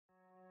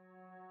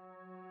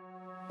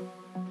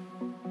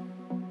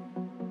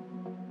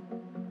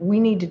We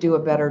need to do a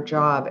better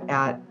job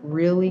at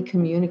really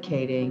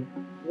communicating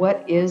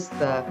what is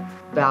the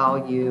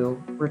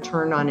value,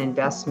 return on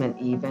investment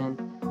even,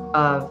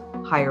 of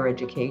higher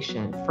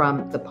education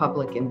from the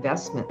public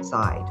investment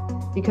side,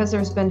 because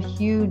there's been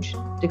huge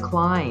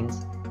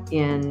declines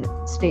in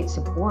state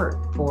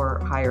support for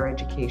higher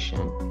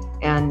education.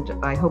 And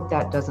I hope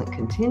that doesn't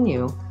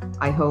continue.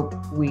 I hope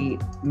we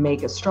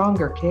make a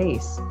stronger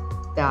case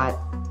that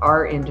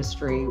our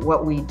industry,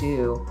 what we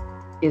do,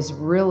 is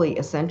really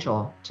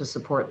essential to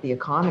support the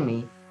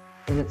economy,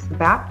 and it's the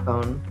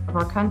backbone of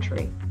our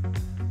country.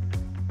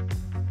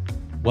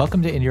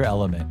 Welcome to In Your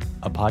Element,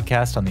 a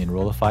podcast on the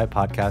Enrollify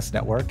Podcast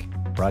Network,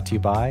 brought to you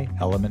by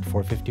Element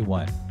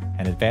 451,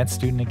 an advanced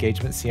student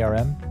engagement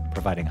CRM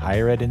providing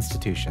higher ed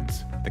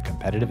institutions the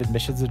competitive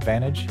admissions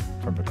advantage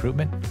from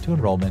recruitment to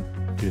enrollment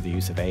through the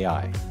use of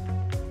AI.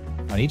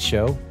 On each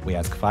show, we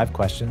ask 5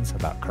 questions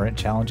about current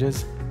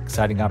challenges,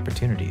 exciting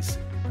opportunities,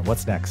 and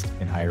what's next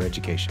in higher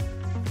education.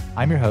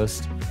 I'm your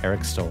host,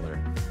 Eric Stoller,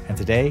 and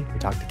today we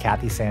talk to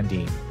Cathy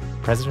Sandeen,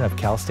 president of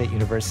Cal State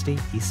University,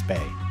 East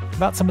Bay,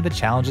 about some of the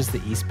challenges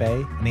the East Bay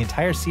and the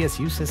entire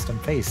CSU system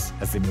face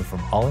as they move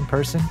from all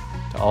in-person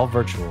to all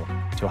virtual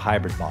to a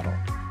hybrid model.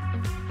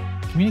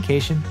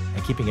 Communication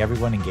and keeping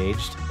everyone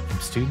engaged, from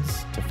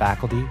students to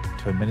faculty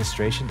to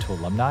administration to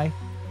alumni,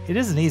 it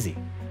isn't easy,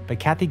 but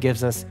Cathy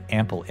gives us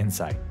ample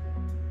insight.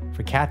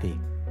 For Cathy,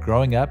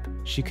 growing up,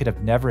 she could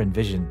have never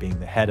envisioned being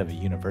the head of a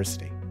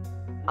university.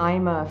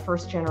 I'm a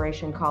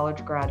first-generation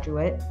college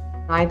graduate.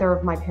 Neither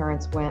of my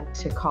parents went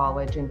to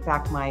college. In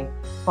fact, my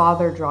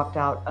father dropped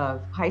out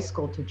of high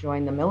school to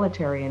join the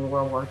military in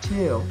World War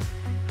II.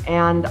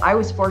 And I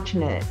was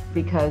fortunate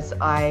because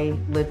I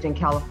lived in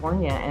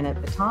California, and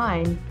at the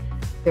time,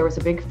 there was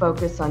a big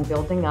focus on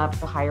building up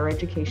the higher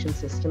education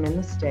system in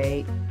the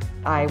state.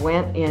 I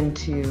went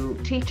into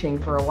teaching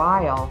for a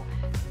while,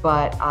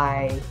 but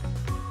I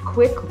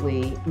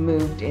quickly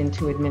moved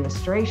into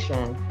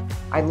administration.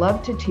 I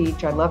love to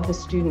teach, I love the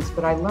students,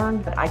 but I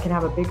learned that I could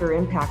have a bigger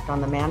impact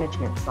on the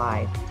management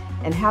side.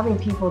 And having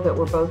people that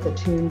were both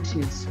attuned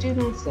to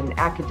students and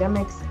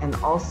academics and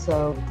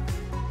also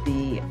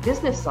the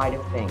business side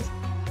of things.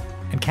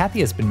 And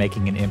Cathy has been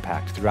making an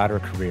impact throughout her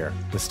career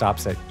with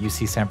stops at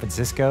UC San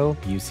Francisco,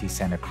 UC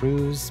Santa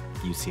Cruz,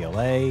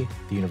 UCLA,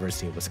 the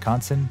University of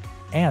Wisconsin,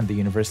 and the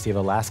University of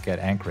Alaska at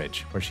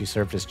Anchorage, where she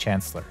served as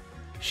chancellor.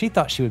 She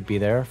thought she would be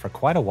there for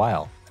quite a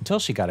while until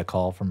she got a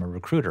call from a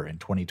recruiter in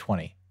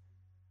 2020.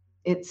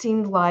 It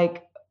seemed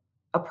like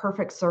a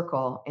perfect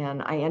circle,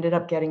 and I ended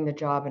up getting the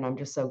job, and I'm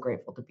just so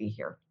grateful to be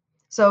here.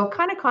 So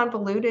kind of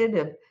convoluted,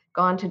 I've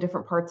gone to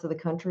different parts of the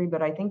country,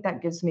 but I think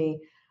that gives me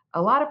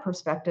a lot of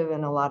perspective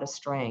and a lot of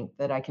strength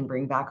that I can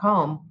bring back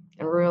home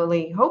and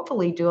really,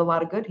 hopefully, do a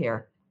lot of good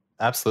here.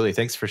 Absolutely.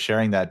 Thanks for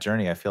sharing that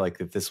journey. I feel like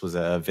if this was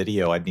a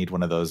video, I'd need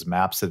one of those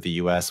maps of the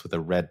US with a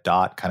red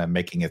dot kind of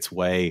making its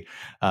way,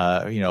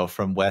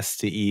 from west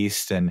to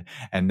east and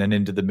then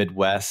into the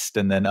Midwest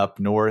and then up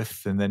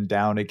north and then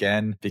down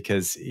again,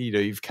 because,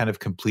 you've kind of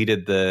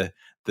completed the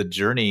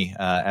journey,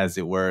 as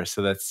it were.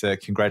 So that's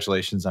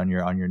congratulations on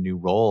your new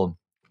role.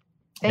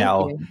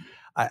 Thank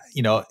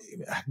you.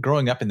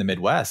 Growing up in the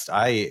Midwest,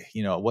 I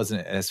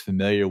wasn't as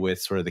familiar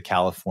with sort of the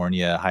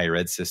California higher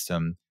ed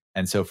system.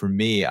 And so for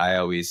me, I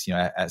always,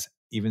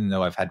 even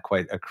though I've had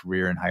quite a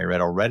career in higher ed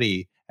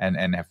already and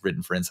have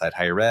written for Inside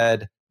Higher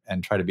Ed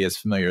and try to be as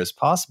familiar as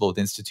possible with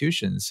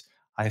institutions,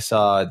 I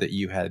saw that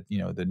you had,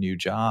 the new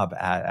job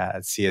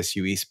at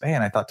CSU East Bay.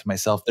 And I thought to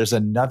myself, there's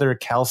another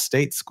Cal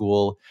State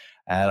school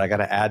and I got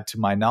to add to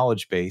my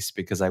knowledge base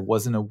because I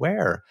wasn't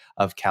aware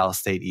of Cal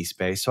State East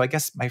Bay. So I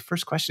guess my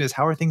first question is,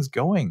 how are things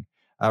going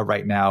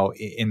right now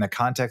in the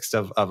context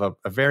of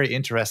a very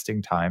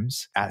interesting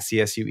times at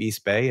CSU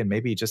East Bay and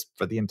maybe just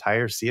for the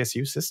entire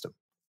CSU system?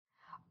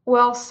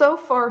 Well, so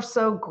far,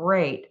 so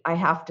great, I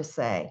have to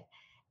say.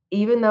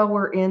 Even though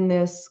we're in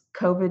this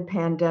COVID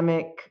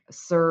pandemic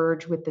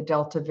surge with the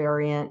Delta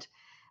variant,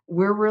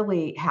 we're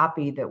really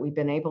happy that we've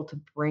been able to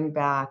bring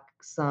back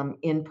some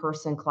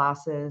in-person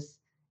classes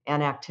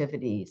and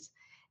activities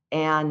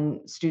and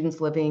students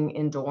living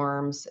in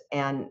dorms,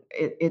 and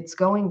it's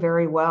going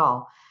very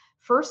well.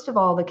 First of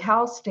all, the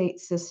Cal State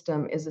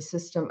system is a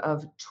system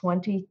of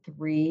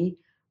 23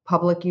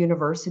 public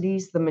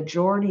universities. The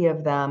majority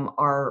of them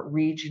are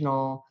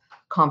regional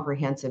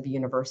comprehensive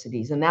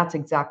universities, and that's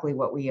exactly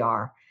what we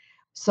are.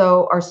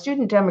 So our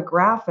student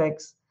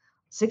demographics,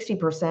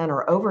 60%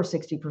 or over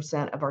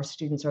 60% of our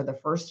students are the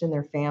first in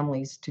their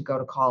families to go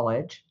to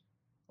college,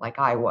 like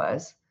I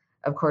was.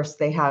 Of course,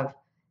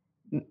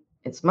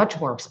 it's much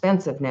more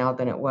expensive now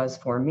than it was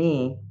for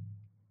me.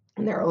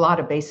 And there are a lot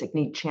of basic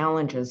need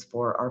challenges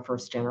for our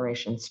first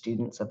generation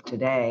students of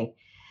today.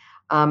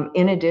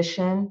 In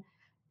addition,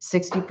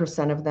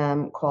 60% of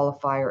them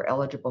qualify or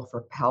eligible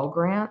for Pell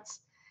Grants.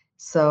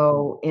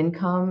 So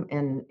income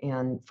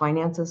and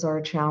finances are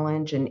a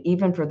challenge. And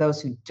even for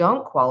those who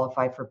don't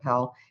qualify for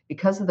Pell,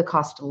 because of the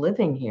cost of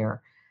living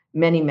here,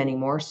 many, many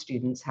more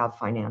students have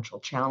financial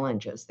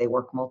challenges. They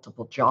work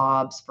multiple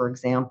jobs, for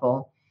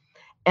example.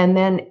 And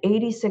then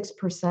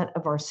 86%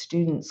 of our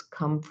students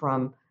come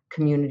from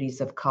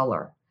communities of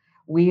color.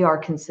 We are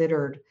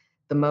considered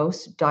the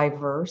most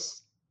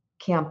diverse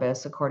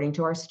campus, according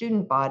to our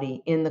student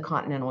body, in the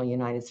continental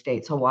United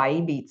States.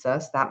 Hawaii beats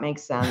us. That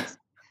makes sense.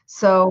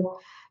 So,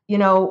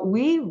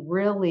 we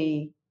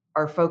really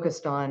are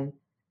focused on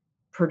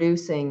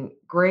producing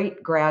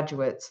great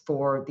graduates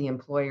for the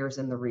employers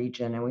in the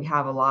region. And we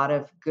have a lot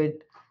of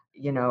good,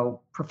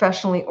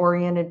 professionally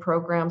oriented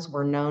programs.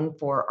 We're known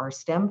for our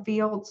STEM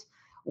fields,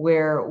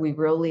 where we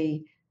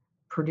really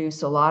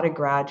produce a lot of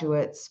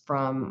graduates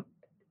from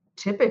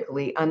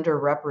typically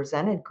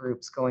underrepresented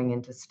groups going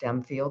into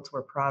STEM fields.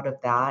 We're proud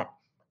of that.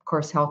 Of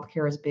course,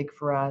 healthcare is big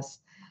for us.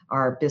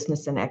 Our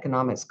business and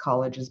economics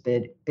college is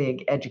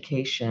big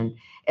education.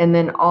 And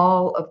then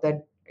all of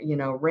the,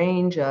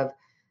 range of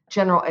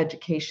general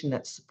education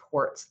that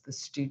supports the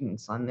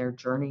students on their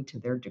journey to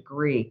their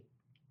degree.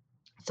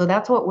 So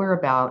that's what we're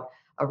about,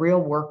 a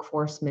real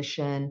workforce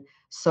mission,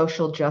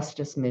 social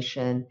justice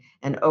mission,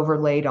 and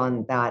overlaid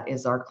on that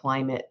is our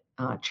climate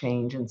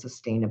change and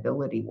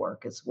sustainability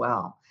work as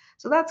well.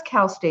 So that's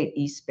Cal State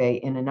East Bay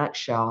in a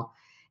nutshell.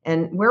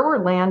 And where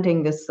we're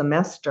landing this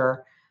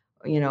semester,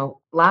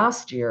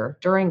 last year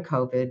during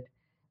COVID,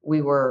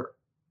 we were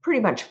pretty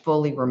much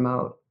fully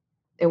remote.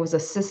 It was a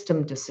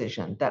system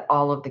decision that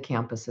all of the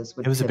campuses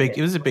would pivot.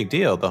 It was a big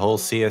deal. The whole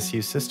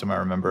CSU system, I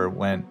remember,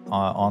 went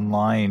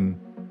online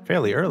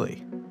fairly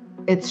early.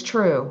 It's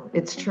true.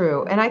 It's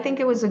true. And I think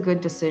it was a good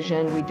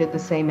decision. We did the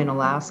same in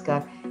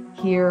Alaska.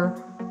 Here,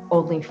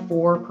 only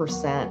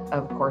 4%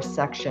 of course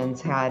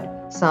sections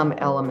had some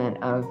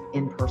element of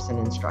in-person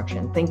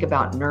instruction. Think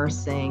about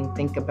nursing,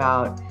 think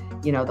about,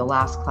 the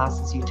last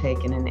classes you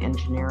take in an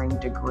engineering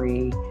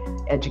degree,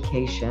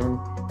 education,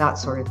 that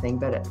sort of thing,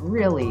 but a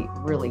really,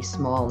 really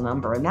small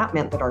number. And that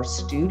meant that our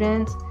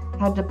students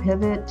had to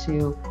pivot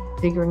to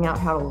figuring out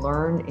how to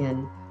learn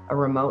in a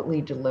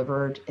remotely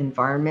delivered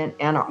environment.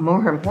 And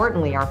more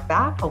importantly, our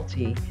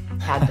faculty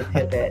had to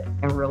pivot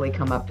and really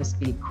come up to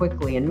speed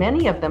quickly. And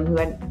many of them who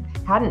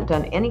hadn't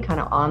done any kind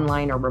of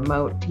online or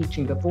remote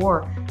teaching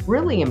before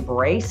really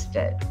embraced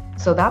it.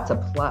 So that's a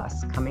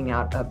plus coming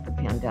out of the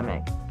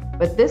pandemic.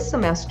 But this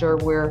semester,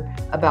 we're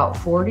about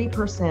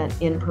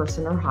 40%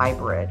 in-person or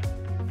hybrid,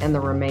 and the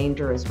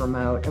remainder is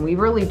remote. And we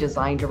really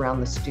designed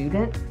around the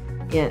student.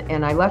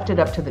 And I left it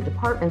up to the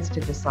departments to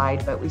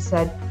decide, but we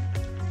said,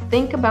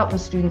 think about the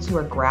students who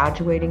are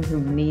graduating who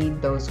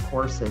need those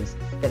courses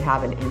that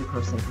have an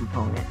in-person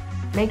component.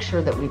 Make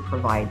sure that we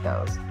provide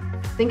those.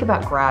 Think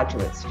about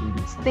graduate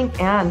students.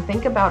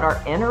 Think about our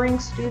entering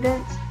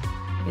students,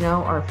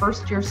 our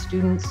first-year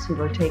students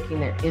who are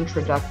taking their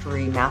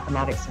introductory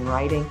mathematics and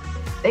writing.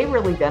 They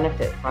really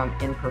benefit from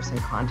in-person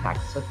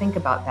contact, so think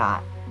about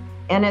that.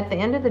 And at the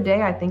end of the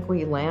day, I think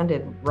we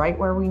landed right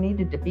where we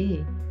needed to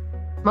be.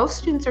 Most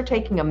students are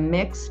taking a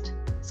mixed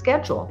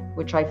schedule,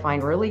 which I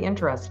find really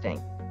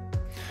interesting.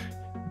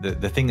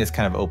 The thing that's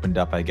kind of opened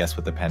up, I guess,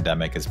 with the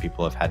pandemic is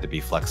people have had to be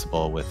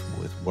flexible with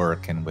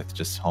work and with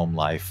just home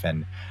life.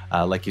 And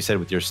like you said,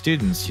 with your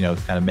students, kind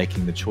of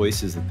making the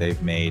choices that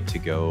they've made to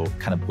go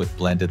kind of with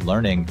blended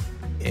learning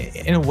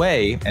in a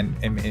way. And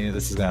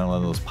this is kind of one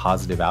of those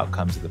positive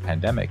outcomes of the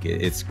pandemic.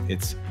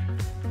 It's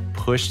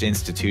pushed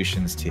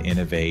institutions to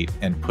innovate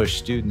and push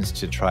students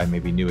to try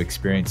maybe new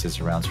experiences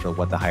around sort of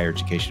what the higher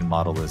education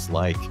model is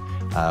like,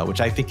 which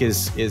I think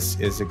is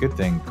a good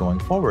thing going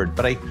forward.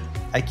 But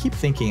I keep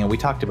thinking, and we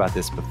talked about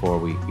this before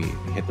we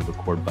hit the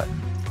record button.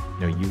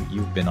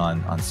 You've been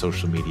on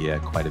social media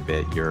quite a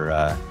bit.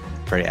 You're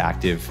very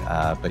active,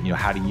 but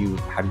how do you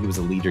as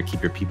a leader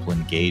keep your people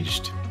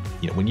engaged?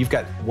 When you've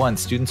got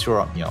students who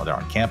are they're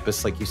on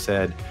campus, like you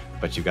said,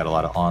 but you've got a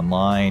lot of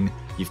online.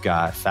 You've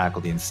got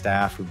faculty and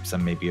staff who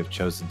some maybe have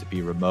chosen to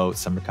be remote.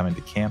 Some are coming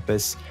to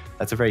campus.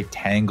 That's a very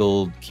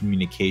tangled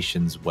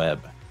communications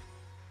web.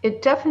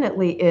 It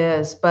definitely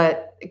is,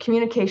 but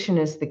communication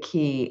is the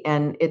key,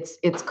 and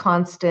it's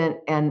constant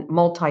and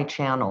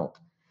multi-channeled.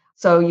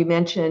 So you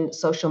mentioned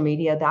social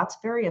media. That's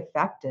very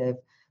effective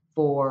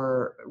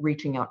for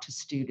reaching out to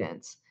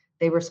students.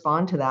 They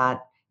respond to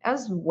that,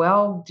 as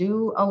well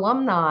do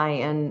alumni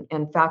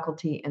and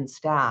faculty and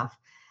staff.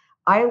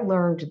 I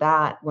learned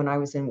that when I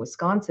was in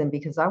Wisconsin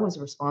because I was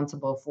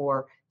responsible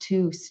for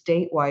 2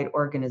 statewide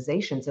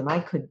organizations, and I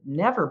could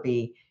never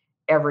be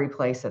every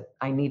place that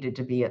I needed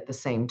to be at the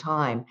same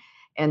time.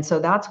 And so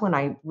that's when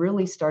I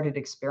really started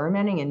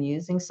experimenting and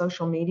using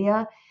social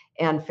media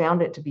and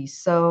found it to be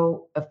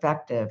so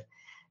effective.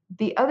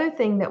 The other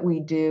thing that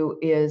we do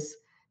is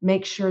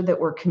make sure that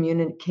we're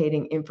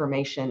communicating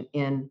information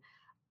in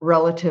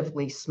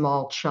relatively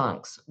small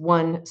chunks,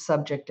 one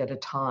subject at a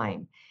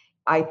time.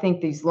 I think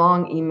these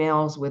long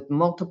emails with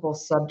multiple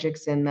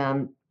subjects in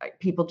them,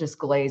 people just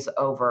glaze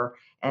over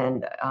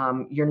and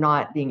you're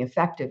not being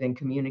effective in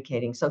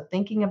communicating. So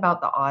thinking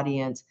about the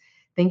audience,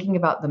 thinking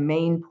about the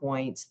main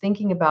points,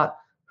 thinking about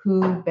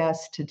who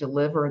best to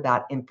deliver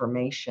that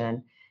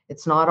information.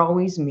 It's not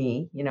always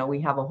me.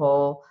 We have a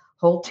whole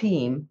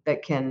team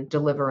that can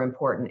deliver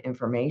important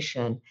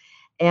information.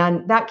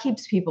 And that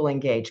keeps people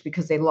engaged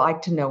because they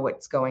like to know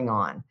what's going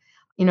on.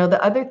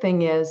 The other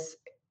thing is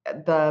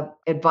the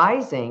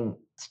advising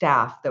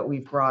staff that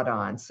we've brought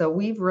on. So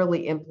we've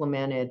really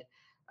implemented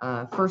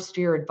first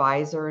year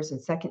advisors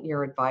and second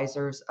year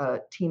advisors, a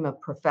team of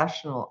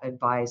professional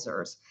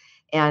advisors.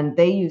 And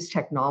they use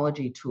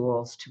technology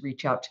tools to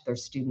reach out to their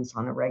students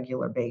on a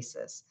regular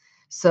basis.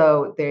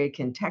 So they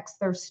can text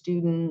their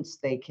students,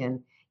 they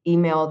can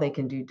email, they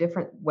can do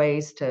different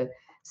ways to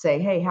say,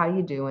 hey, how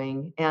you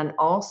doing? And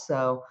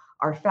also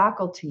our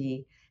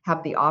faculty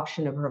have the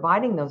option of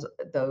providing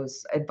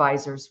those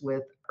advisors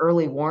with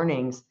early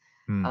warnings,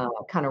 Hmm.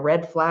 kind of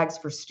red flags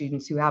for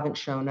students who haven't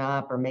shown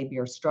up or maybe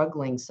are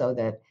struggling, so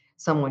that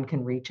someone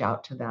can reach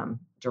out to them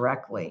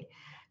directly.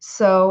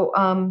 So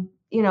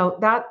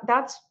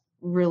that's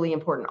really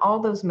important. All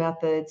those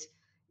methods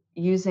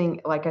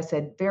using, like I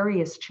said,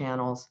 various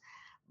channels.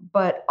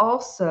 But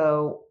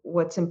also,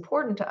 what's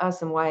important to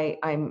us and why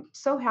I'm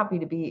so happy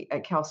to be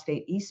at Cal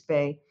State East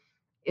Bay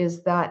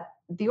is that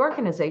the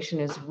organization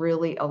is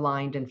really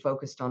aligned and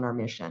focused on our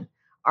mission.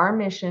 Our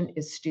mission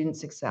is student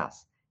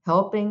success,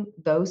 helping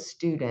those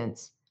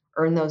students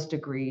earn those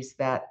degrees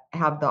that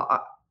have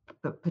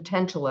the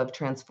potential of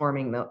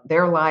transforming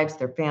their lives,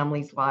 their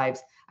families'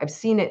 lives. I've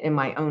seen it in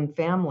my own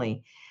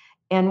family.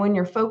 And when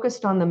you're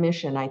focused on the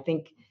mission, I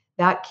think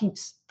that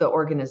keeps the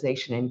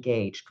organization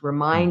engaged, Hmm.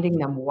 reminding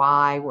them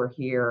why we're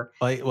here.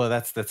 Well,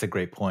 that's a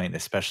great point,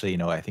 especially,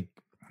 I think,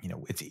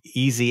 it's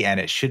easy and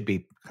it should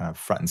be kind of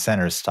front and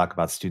center to talk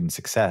about student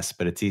success,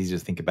 but it's easy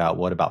to think about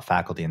what about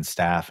faculty and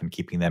staff and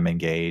keeping them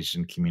engaged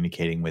and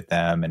communicating with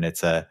them. And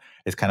it's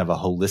kind of a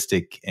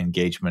holistic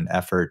engagement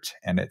effort.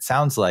 And it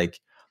sounds like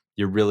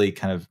you're really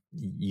kind of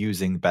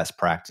using best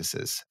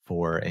practices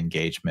for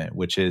engagement,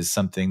 which is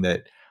something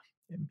that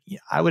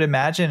I would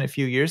imagine a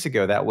few years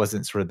ago that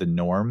wasn't sort of the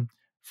norm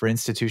for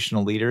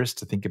institutional leaders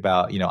to think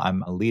about,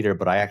 I'm a leader,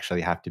 but I actually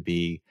have to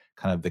be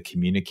kind of the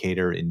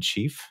communicator in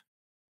chief.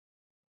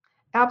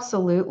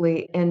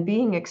 Absolutely, and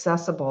being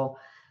accessible.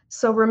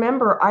 So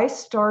remember, I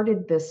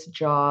started this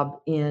job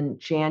in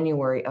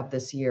January of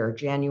this year,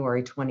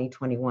 January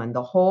 2021.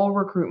 The whole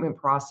recruitment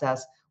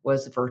process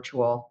was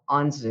virtual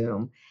on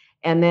Zoom.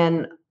 And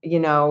then,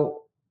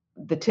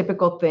 the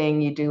typical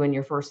thing you do in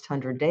your first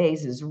 100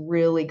 days is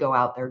really go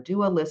out there,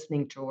 do a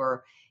listening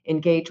tour,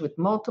 engage with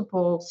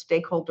multiple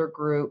stakeholder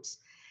groups,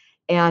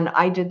 and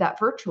I did that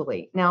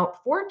virtually. Now,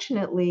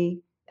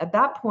 fortunately, at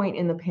that point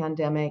in the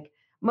pandemic,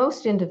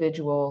 most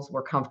individuals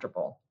were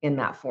comfortable in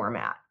that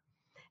format.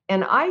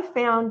 And I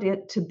found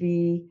it to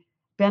be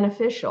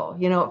beneficial.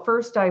 At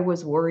first I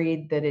was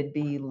worried that it'd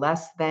be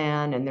less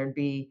than, and there'd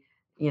be,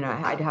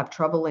 I'd have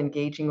trouble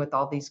engaging with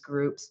all these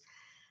groups.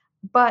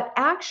 But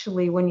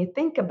actually, when you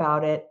think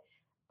about it,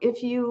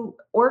 if you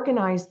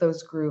organize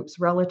those groups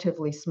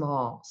relatively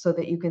small so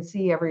that you can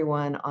see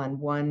everyone on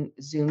one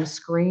Zoom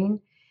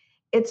screen,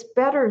 it's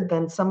better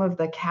than some of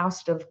the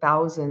cast of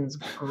thousands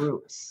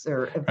groups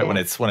or Right, when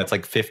events. it's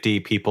like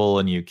 50 people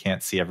and you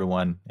can't see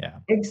everyone. Yeah.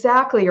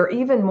 Exactly, or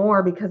even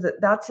more, because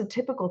that's a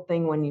typical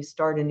thing when you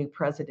start a new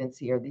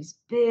presidency, or these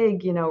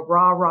big,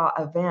 rah-rah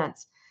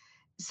events.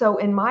 So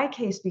in my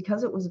case,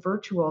 because it was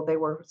virtual, they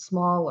were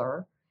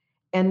smaller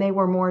and they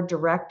were more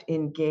direct,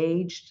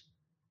 engaged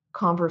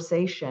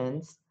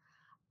conversations.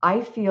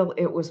 I feel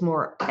it was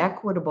more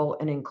equitable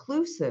and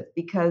inclusive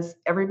because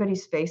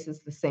everybody's face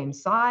is the same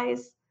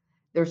size.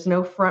 There's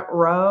no front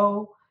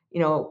row.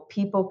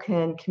 People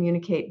can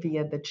communicate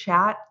via the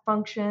chat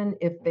function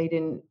if they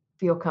didn't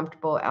feel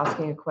comfortable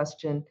asking a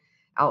question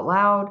out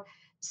loud.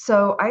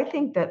 So I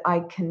think that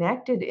I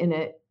connected in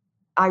an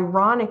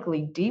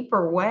ironically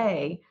deeper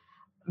way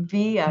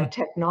via Hmm.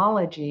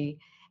 technology,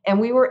 and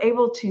we were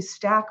able to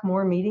stack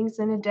more meetings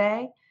in a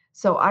day.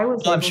 So I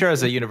was Well, I'm able sure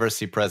as a to.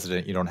 university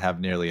president, you don't have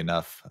nearly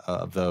enough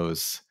of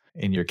those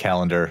in your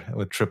calendar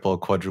with triple,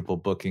 quadruple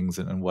bookings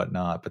and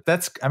whatnot.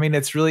 But I mean,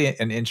 it's really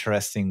an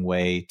interesting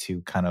way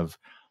to kind of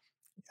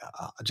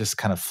just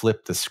kind of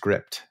flip the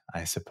script,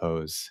 I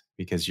suppose,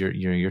 because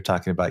you're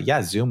talking about,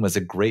 yeah, Zoom was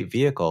a great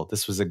vehicle.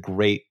 This was a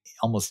great,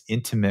 almost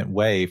intimate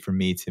way for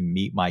me to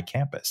meet my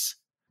campus.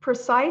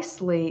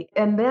 Precisely.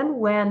 And then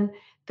when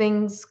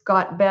things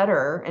got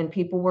better and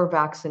people were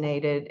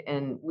vaccinated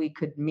and we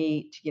could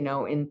meet,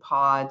 in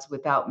pods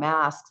without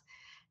masks,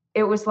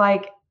 it was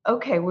like,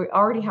 okay, we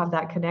already have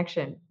that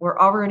connection. We're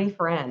already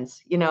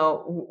friends.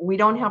 We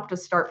don't have to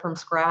start from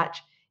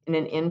scratch in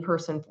an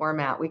in-person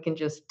format. We can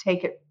just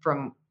take it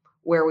from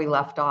where we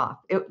left off.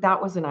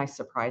 That was a nice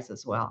surprise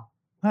as well.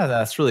 Oh,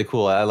 that's really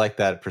cool. I like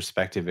that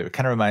perspective. It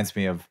kind of reminds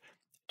me of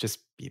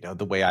just,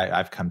 the way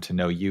I've come to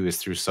know you is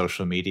through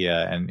social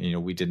media. And,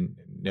 we didn't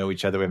know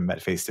each other, we haven't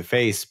met face to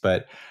face,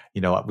 but,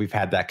 we've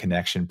had that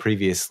connection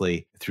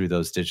previously through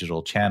those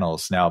digital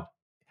channels. Now,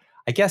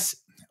 I guess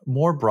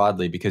more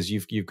broadly, because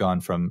you've gone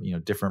from,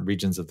 different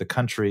regions of the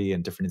country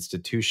and different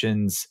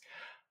institutions,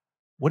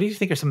 what do you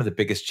think are some of the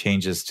biggest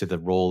changes to the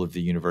role of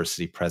the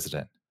university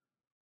president?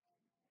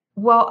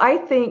 Well, I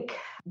think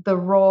the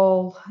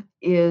role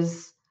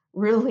is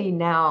really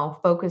now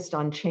focused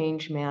on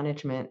change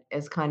management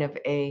as kind of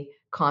a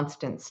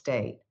constant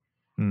state.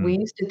 We Mm,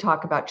 used to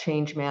talk about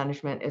change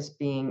management as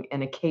being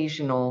an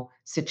occasional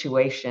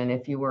situation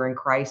if you were in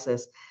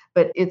crisis,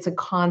 but it's a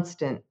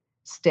constant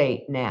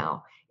state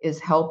now, is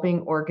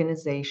helping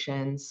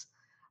organizations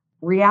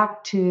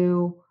react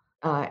to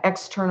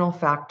external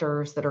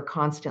factors that are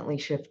constantly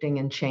shifting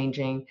and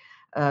changing.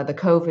 The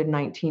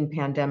COVID-19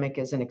 pandemic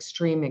is an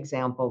extreme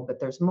example, but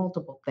there's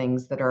multiple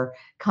things that are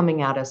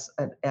coming at us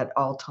at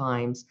all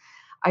times.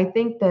 I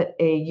think that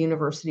a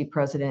university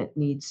president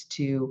needs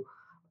to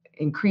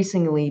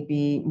increasingly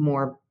be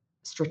more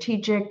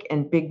strategic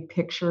and big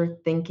picture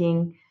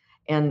thinking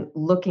and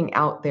looking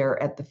out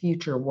there at the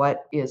future,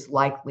 what is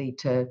likely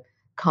to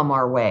come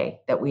our way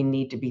that we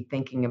need to be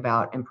thinking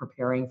about and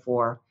preparing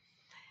for,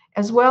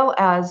 as well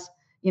as,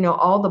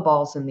 all the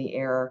balls in the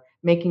air,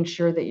 making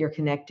sure that you're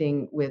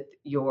connecting with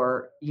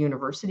your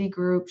university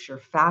groups. Your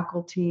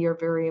faculty are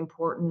very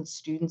important,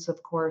 students,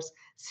 of course,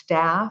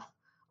 staff.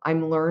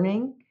 I'm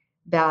learning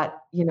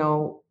that,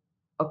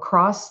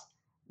 across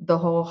the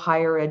whole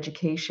higher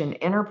education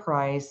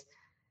enterprise,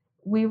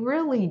 we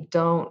really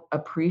don't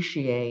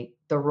appreciate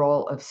the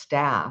role of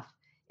staff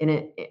in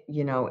it,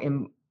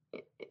 in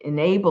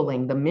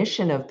enabling the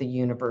mission of the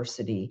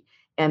university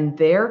and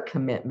their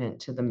commitment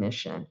to the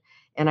mission.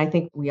 And I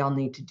think we all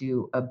need to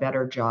do a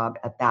better job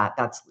at that.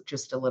 That's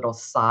just a little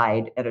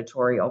side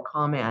editorial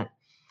comment.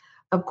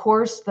 Of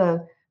course,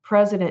 the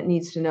president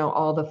needs to know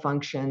all the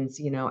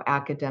functions,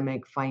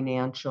 academic,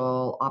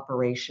 financial,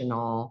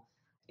 operational,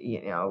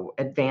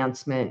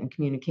 advancement and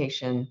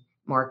communication,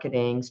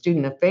 marketing,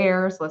 student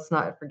affairs. Let's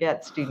not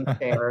forget student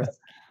affairs.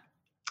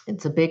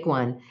 It's a big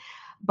one.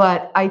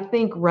 But I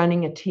think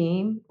running a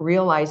team,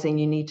 realizing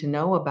you need to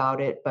know about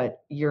it,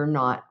 but you're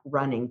not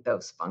running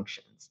those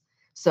functions.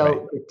 right.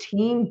 So the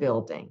team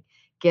building,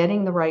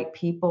 getting the right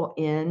people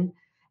in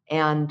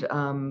and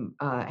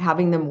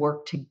having them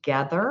work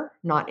together,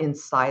 not in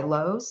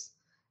silos.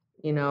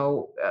 You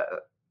know,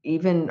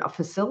 even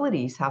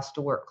facilities has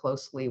to work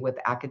closely with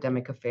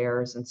academic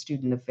affairs and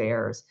student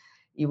affairs.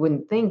 You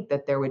wouldn't think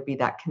that there would be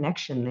that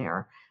connection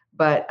there,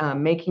 but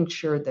making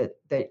sure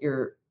that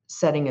you're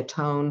setting a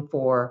tone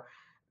for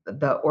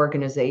the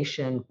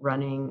organization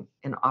running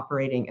and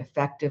operating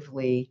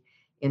effectively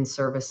in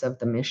service of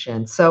the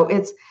mission. So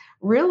it's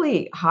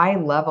really high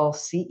level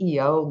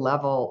CEO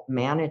level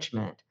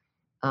management,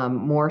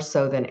 more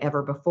so than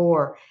ever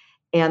before.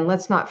 And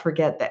let's not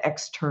forget the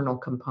external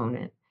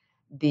component.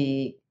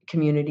 The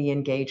community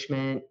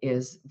engagement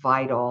is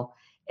vital.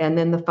 And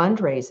then the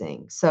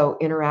fundraising. So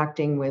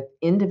interacting with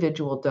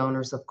individual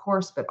donors, of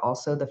course, but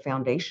also the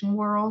foundation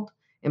world,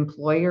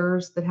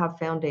 employers that have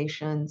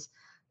foundations.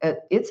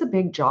 It's a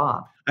big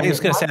job. I And was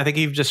it going to has, say, I think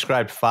you've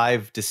described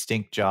 5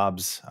 distinct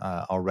jobs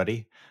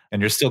already,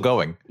 and you're still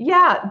going.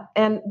 yeah.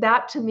 And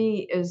that to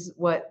me is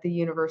what the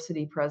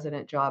university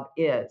president job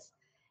is.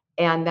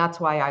 And that's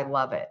why I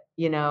love it.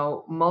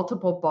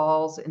 Multiple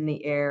balls in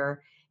the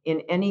air.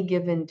 In any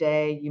given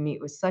day, you meet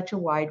with such a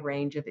wide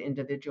range of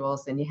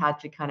individuals, and you had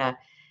to kind of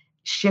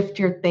shift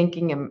your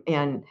thinking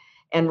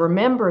and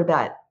remember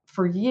that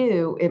for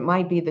you it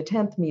might be the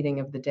 10th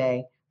meeting of the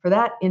day. For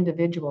that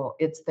individual,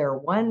 it's their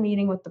one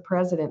meeting with the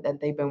president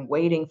that they've been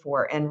waiting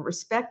for, and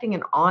respecting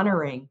and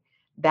honoring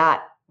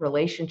that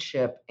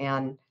relationship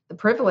and the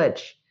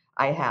privilege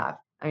I have.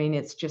 I mean,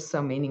 it's just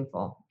so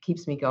meaningful.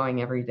 Keeps me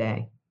going every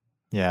day.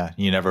 Yeah,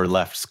 you never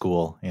left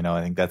school.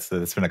 I think that's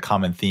been a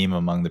common theme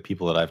among the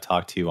people that I've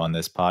talked to on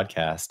this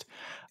podcast.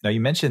 Now, you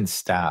mentioned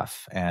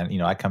staff,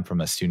 and I come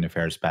from a student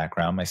affairs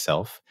background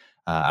myself.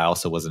 I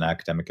also was an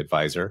academic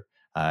advisor,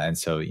 and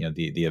so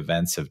the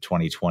events of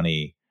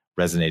 2020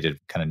 resonated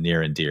kind of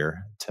near and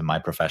dear to my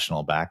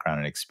professional background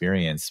and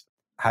experience.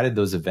 How did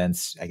those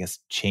events, I guess,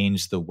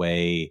 change the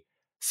way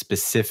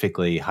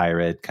specifically higher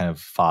ed kind of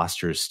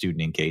fosters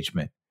student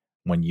engagement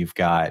when you've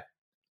got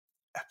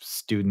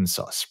students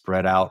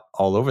spread out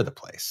all over the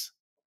place?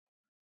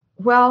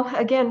 Well,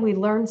 again, we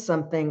learned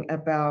something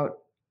about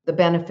the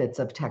benefits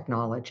of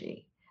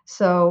technology.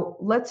 So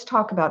let's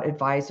talk about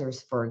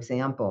advisors, for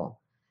example.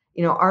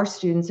 Our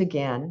students,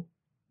 again,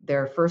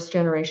 they're first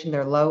generation,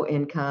 they're low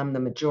income, the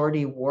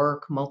majority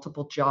work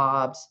multiple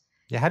jobs.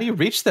 Yeah, how do you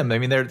reach them? I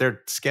mean,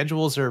 their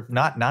schedules are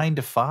not 9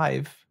 to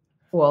 5.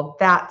 Well,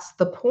 that's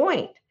the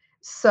point.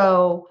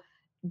 So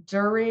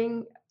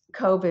during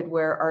COVID,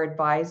 where our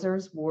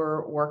advisors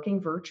were working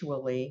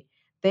virtually,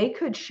 they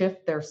could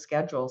shift their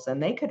schedules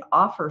and they could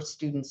offer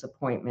students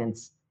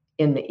appointments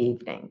in the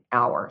evening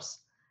hours.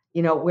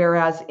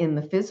 Whereas in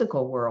the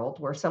physical world,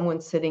 where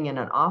someone's sitting in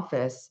an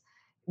office,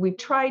 we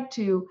tried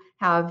to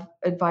have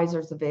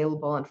advisors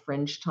available on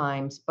fringe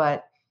times.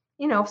 But,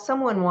 if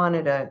someone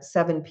wanted a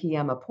 7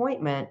 p.m.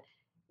 appointment,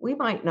 we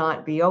might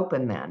not be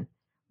open then.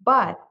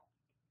 But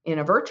in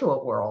a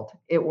virtual world,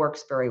 it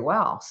works very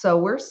well. So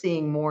we're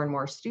seeing more and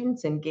more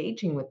students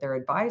engaging with their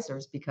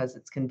advisors because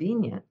it's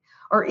convenient.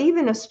 Or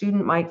even a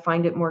student might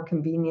find it more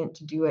convenient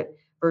to do it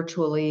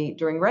virtually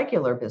during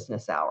regular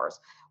business hours.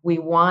 We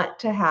want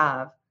to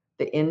have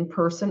the in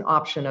person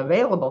option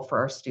available for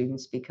our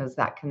students because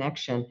that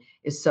connection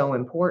is so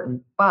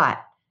important.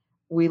 But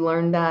we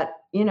learned that,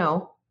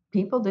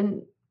 people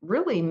didn't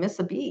really miss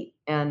a beat,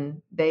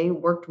 and they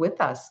worked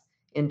with us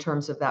in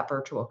terms of that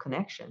virtual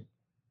connection.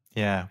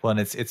 Yeah. Well, and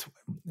it's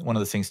one of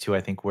those things too,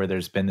 I think, where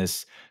there's been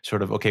this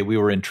sort of, okay, we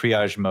were in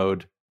triage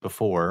mode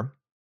before,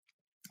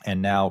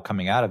 and now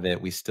coming out of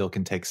it, we still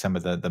can take some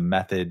of the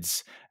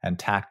methods and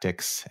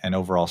tactics and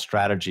overall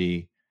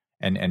strategy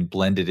and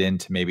blend it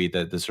into maybe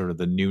the sort of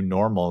the new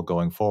normal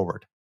going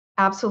forward.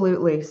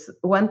 Absolutely.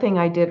 One thing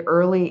I did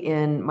early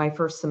in my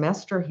first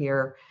semester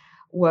here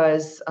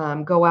was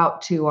go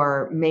out to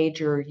our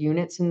major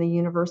units in the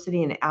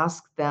university and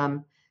ask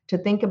them to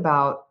think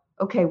about,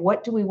 okay,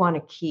 what do we want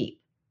to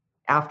keep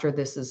after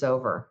this is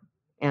over?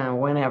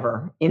 And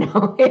whenever,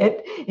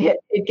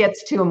 it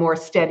gets to a more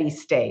steady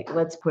state.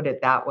 Let's put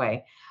it that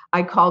way.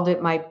 I called it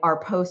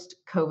our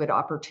post-COVID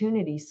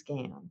opportunity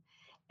scan.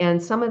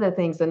 And some of the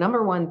things, the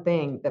number one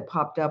thing that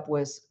popped up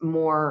was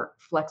more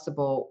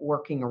flexible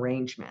working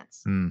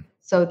arrangements. Mm,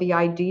 So the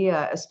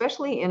idea,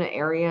 especially in an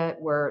area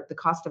where the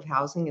cost of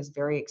housing is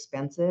very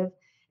expensive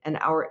and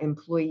our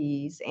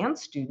employees and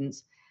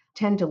students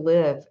tend to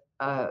live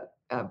a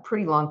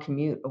pretty long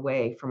commute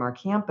away from our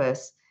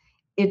campus,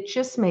 it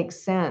just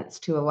makes sense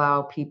to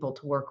allow people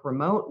to work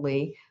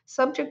remotely,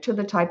 subject to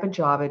the type of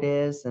job it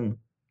is and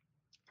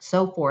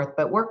so forth,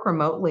 but work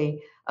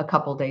remotely a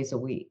couple days a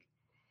week.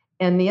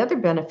 And the other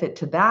benefit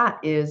to that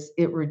is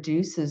it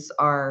reduces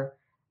our,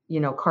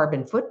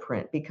 carbon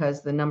footprint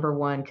because the number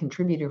one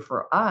contributor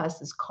for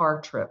us is car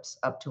trips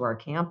up to our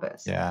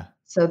campus. yeah.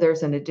 So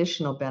there's an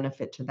additional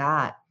benefit to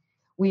that.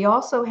 We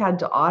also had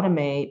to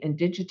automate and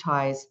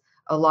digitize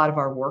a lot of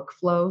our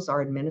workflows,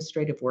 our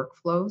administrative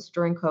workflows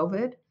during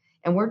COVID.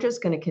 And we're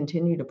just going to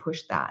continue to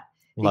push that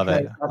Love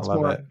because it. I that's love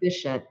more it.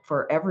 efficient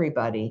for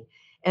everybody.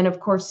 And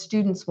of course,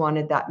 students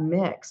wanted that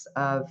mix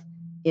of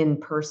in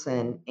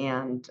person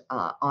and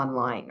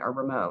online or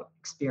remote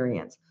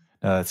experience.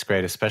 No, that's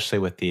great, especially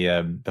with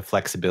the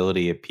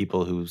flexibility of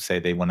people who say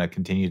they want to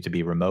continue to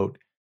be remote.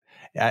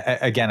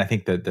 Again, I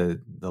think that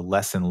the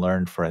lesson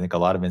learned for I think a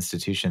lot of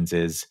institutions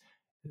is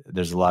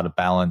there's a lot of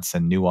balance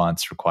and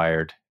nuance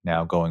required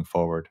now going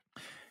forward.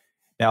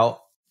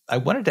 Now, I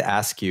wanted to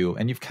ask you,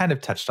 and you've kind of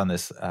touched on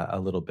this a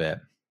little bit.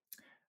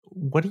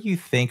 What do you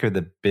think are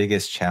the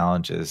biggest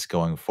challenges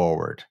going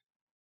forward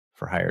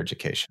for higher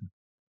education?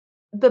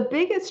 The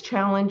biggest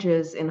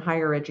challenges in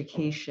higher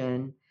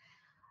education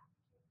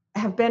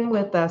have been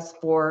with us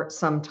for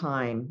some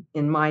time,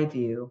 in my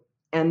view,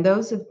 and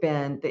those have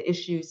been the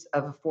issues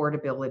of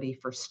affordability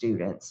for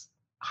students.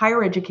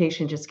 Higher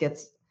education just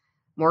gets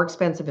more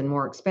expensive and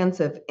more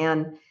expensive.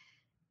 And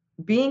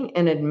being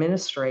an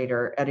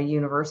administrator at a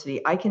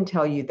university, I can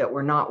tell you that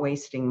we're not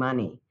wasting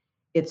money.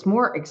 It's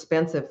more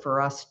expensive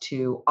for us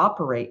to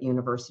operate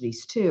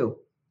universities too.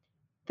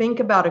 Think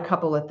about a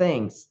couple of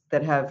things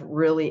that have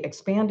really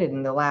expanded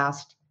in the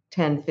last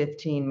 10,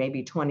 15,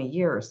 maybe 20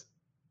 years.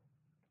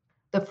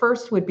 The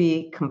first would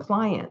be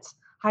compliance.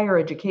 Higher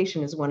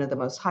education is one of the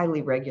most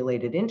highly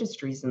regulated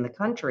industries in the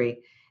country.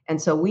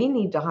 And so we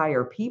need to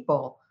hire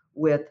people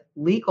with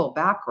legal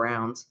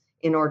backgrounds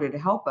in order to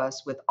help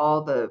us with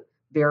all the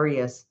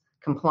various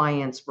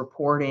compliance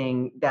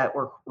reporting that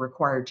we're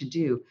required to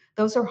do.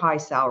 Those are high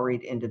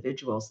salaried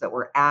individuals that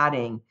we're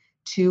adding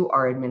to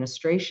our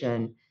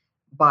administration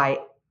by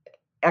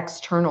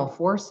external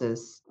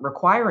forces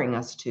requiring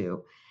us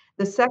to.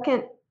 The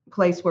second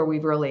place where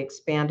we've really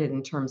expanded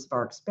in terms of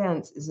our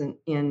expense is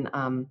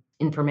in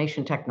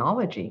information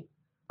technology.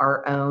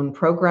 Our own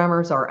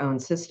programmers, our own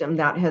system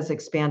that has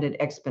expanded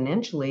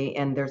exponentially,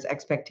 and there's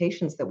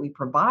expectations that we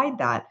provide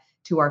that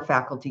to our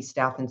faculty,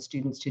 staff, and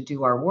students to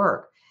do our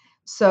work.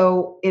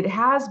 So it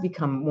has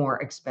become more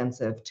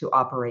expensive to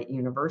operate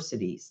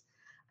universities.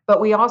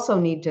 But we also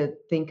need to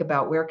think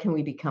about where can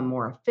we become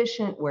more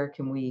efficient, where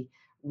can we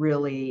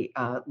really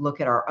look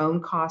at our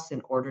own costs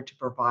in order to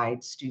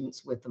provide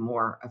students with a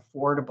more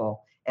affordable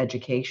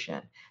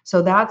education.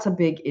 So that's a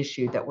big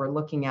issue that we're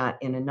looking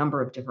at in a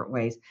number of different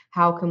ways.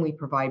 How can we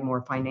provide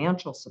more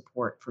financial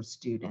support for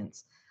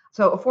students?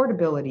 So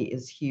affordability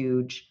is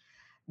huge.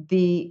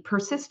 The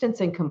persistence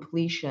and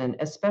completion,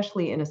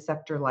 especially in a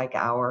sector like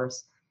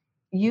ours,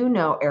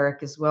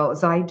 Eric, as well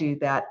as I do,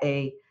 that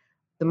the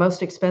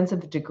most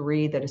expensive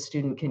degree that a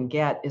student can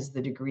get is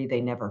the degree they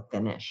never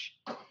finish.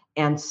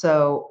 And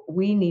so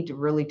we need to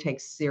really take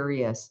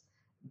serious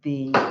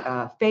the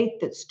faith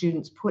that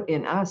students put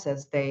in us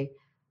as they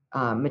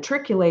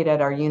matriculate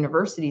at our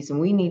universities, and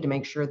we need to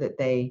make sure that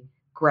they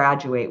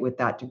graduate with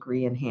that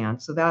degree in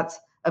hand. So that's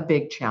a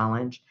big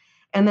challenge.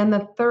 And then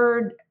the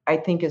third, I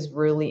think, is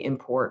really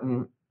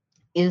important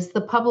is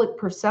the public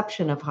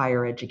perception of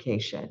higher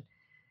education.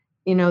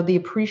 The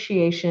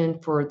appreciation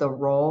for the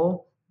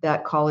role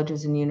that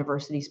colleges and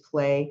universities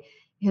play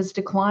has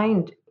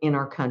declined in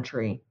our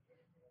country.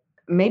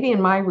 Maybe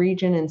in my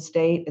region and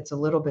state, it's a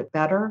little bit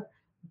better,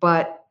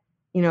 but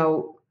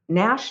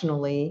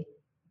nationally,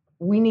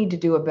 we need to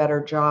do a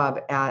better job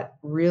at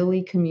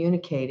really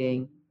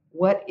communicating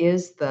what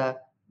is the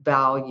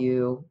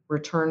value,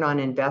 return on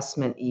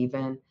investment,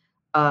 even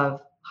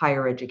of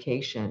higher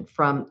education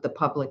from the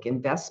public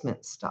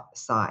investment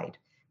side,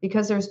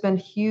 because there's been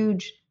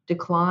huge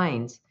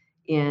declines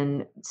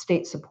in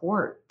state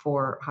support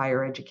for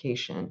higher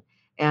education.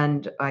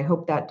 And I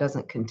hope that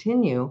doesn't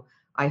continue.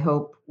 I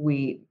hope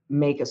we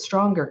make a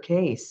stronger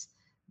case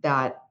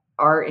that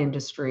our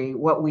industry,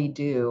 what we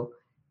do,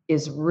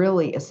 is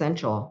really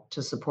essential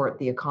to support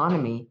the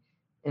economy,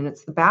 and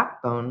it's the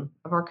backbone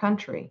of our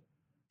country.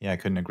 Yeah, I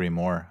couldn't agree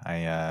more.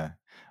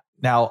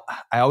 Now,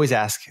 I always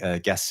ask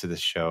guests to this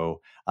show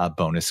a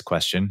bonus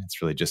question.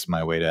 It's really just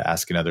my way to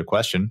ask another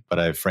question, but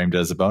I've framed it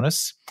as a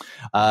bonus.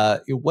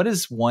 What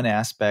is one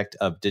aspect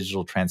of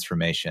digital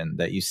transformation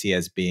that you see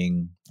as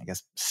being, I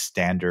guess,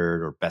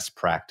 standard or best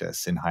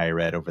practice in higher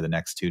ed over the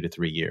next 2 to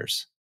 3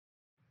 years?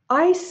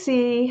 I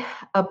see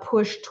a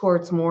push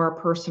towards more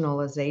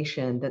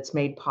personalization that's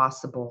made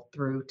possible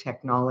through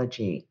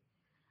technology.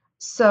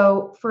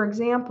 So, for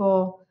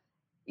example,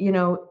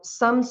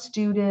 some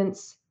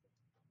students,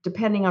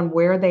 depending on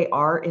where they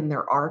are in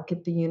their arc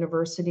at the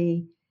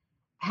university,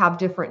 have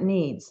different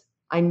needs.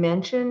 I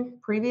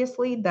mentioned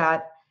previously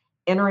that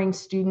entering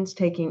students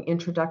taking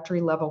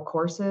introductory level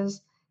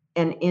courses,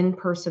 an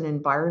in-person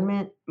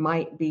environment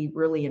might be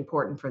really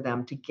important for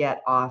them to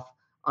get off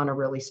on a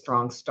really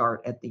strong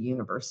start at the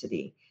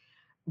university.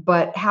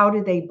 But how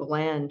do they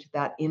blend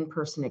that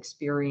in-person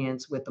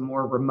experience with a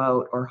more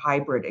remote or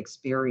hybrid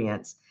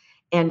experience?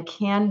 And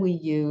can we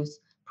use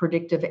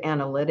predictive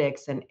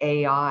analytics and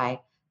AI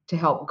to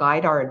help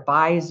guide our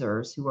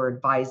advisors who are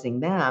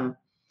advising them?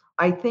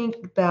 I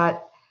think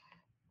that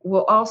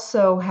we'll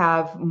also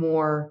have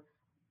more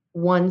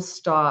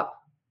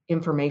one-stop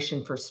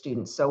information for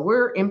students. So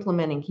we're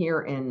implementing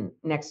here in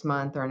next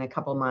month or in a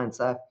couple months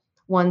a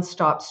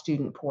one-stop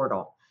student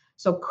portal.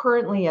 So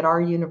currently at our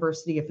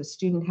university, if a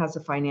student has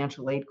a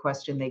financial aid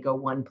question, they go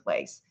one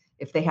place.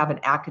 If they have an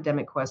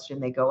academic question,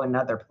 they go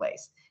another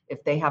place.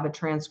 If they have a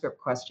transcript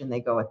question, they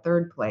go a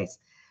third place.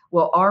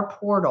 Well, our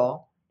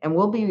portal, and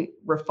we'll be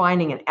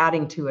refining and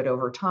adding to it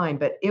over time,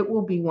 but it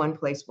will be one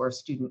place where a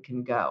student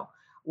can go,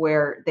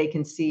 where they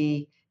can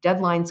see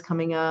deadlines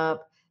coming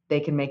up. They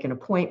can make an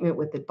appointment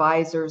with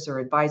advisors, or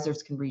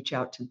advisors can reach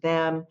out to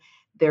them.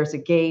 There's a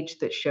gauge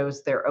that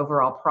shows their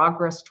overall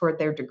progress toward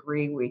their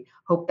degree. We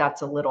hope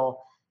that's a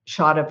little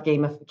shot of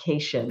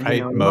gamification,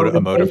 Right. A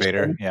motivation.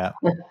 motivator. Yeah.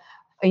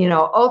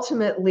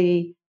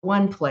 Ultimately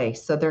one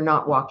place, so they're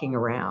not walking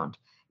around.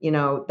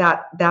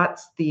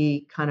 That's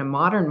the kind of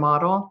modern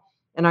model.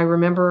 And I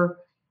remember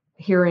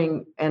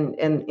hearing and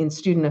in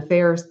student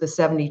affairs, the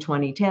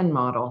 70-20-10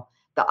 model,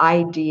 the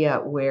idea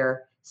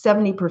where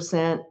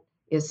 70%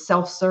 is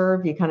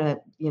self-serve. You kind of,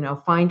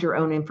 find your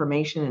own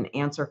information and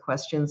answer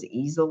questions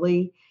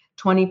easily.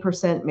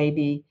 20%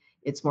 maybe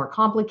it's more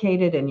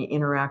complicated and you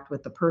interact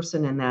with the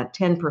person, and that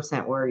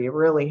 10% where you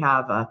really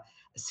have a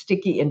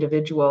sticky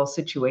individual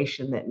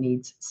situation that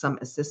needs some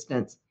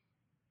assistance.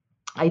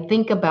 I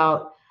think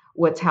about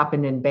what's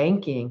happened in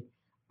banking.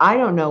 I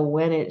don't know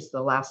when it's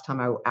the last time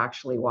I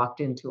actually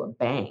walked into a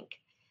bank.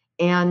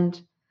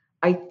 And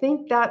I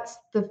think that's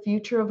the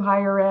future of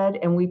higher ed,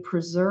 and we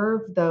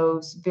preserve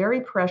those very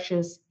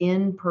precious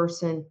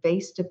in-person,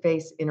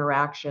 face-to-face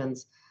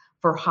interactions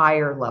for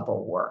higher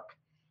level work.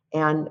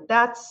 And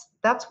that's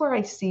where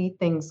I see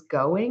things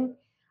going.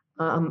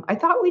 I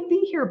thought we'd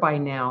be here by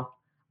now.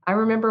 I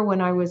remember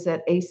when I was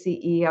at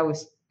ACE, I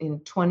was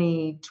in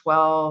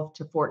 2012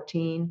 to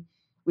 14,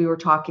 we were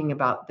talking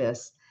about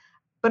this.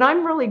 But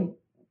I'm really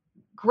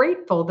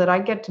grateful that I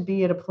get to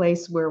be at a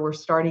place where we're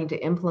starting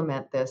to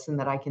implement this and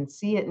that I can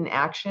see it in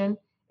action.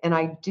 And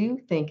I do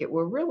think it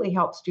will really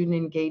help student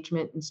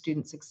engagement and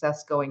student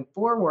success going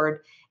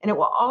forward. And it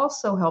will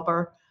also help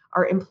our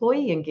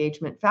employee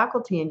engagement,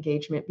 faculty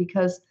engagement,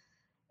 because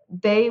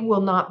they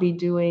will not be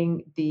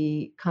doing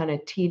the kind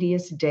of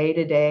tedious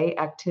day-to-day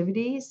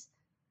activities,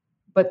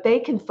 but they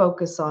can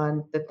focus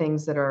on the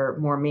things that are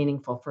more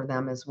meaningful for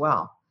them as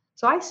well.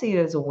 So I see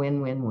it as a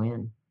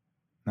win-win-win.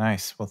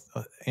 Nice. Well,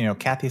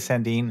 Cathy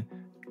Sandeen,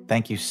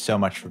 thank you so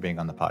much for being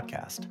on the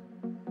podcast.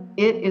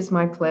 It is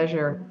my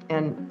pleasure,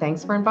 and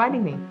thanks for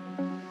inviting me.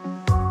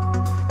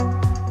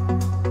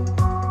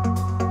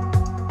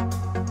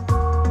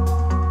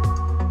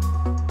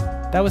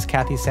 That was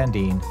Cathy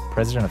Sandeen,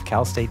 president of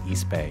Cal State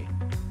East Bay,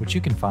 which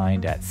you can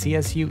find at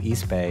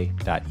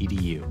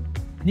csueastbay.edu.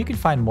 And you can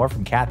find more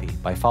from Cathy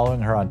by following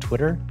her on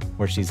Twitter,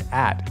 where she's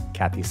at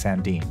Cathy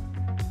Sandeen.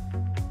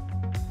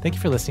 Thank you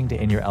for listening to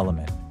In Your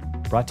Element,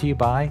 brought to you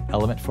by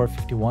Element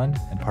 451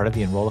 and part of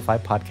the Enrollify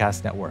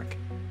Podcast Network.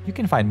 You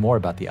can find more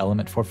about the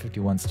Element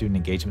 451 Student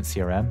Engagement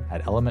CRM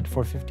at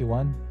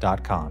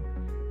element451.com.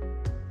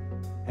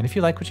 And if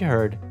you like what you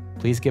heard,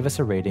 please give us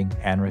a rating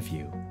and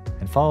review,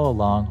 and follow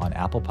along on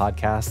Apple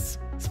Podcasts,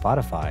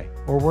 Spotify,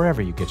 or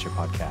wherever you get your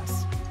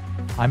podcasts.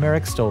 I'm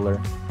Eric Stoller,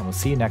 and we'll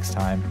see you next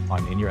time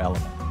on In Your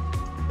Element.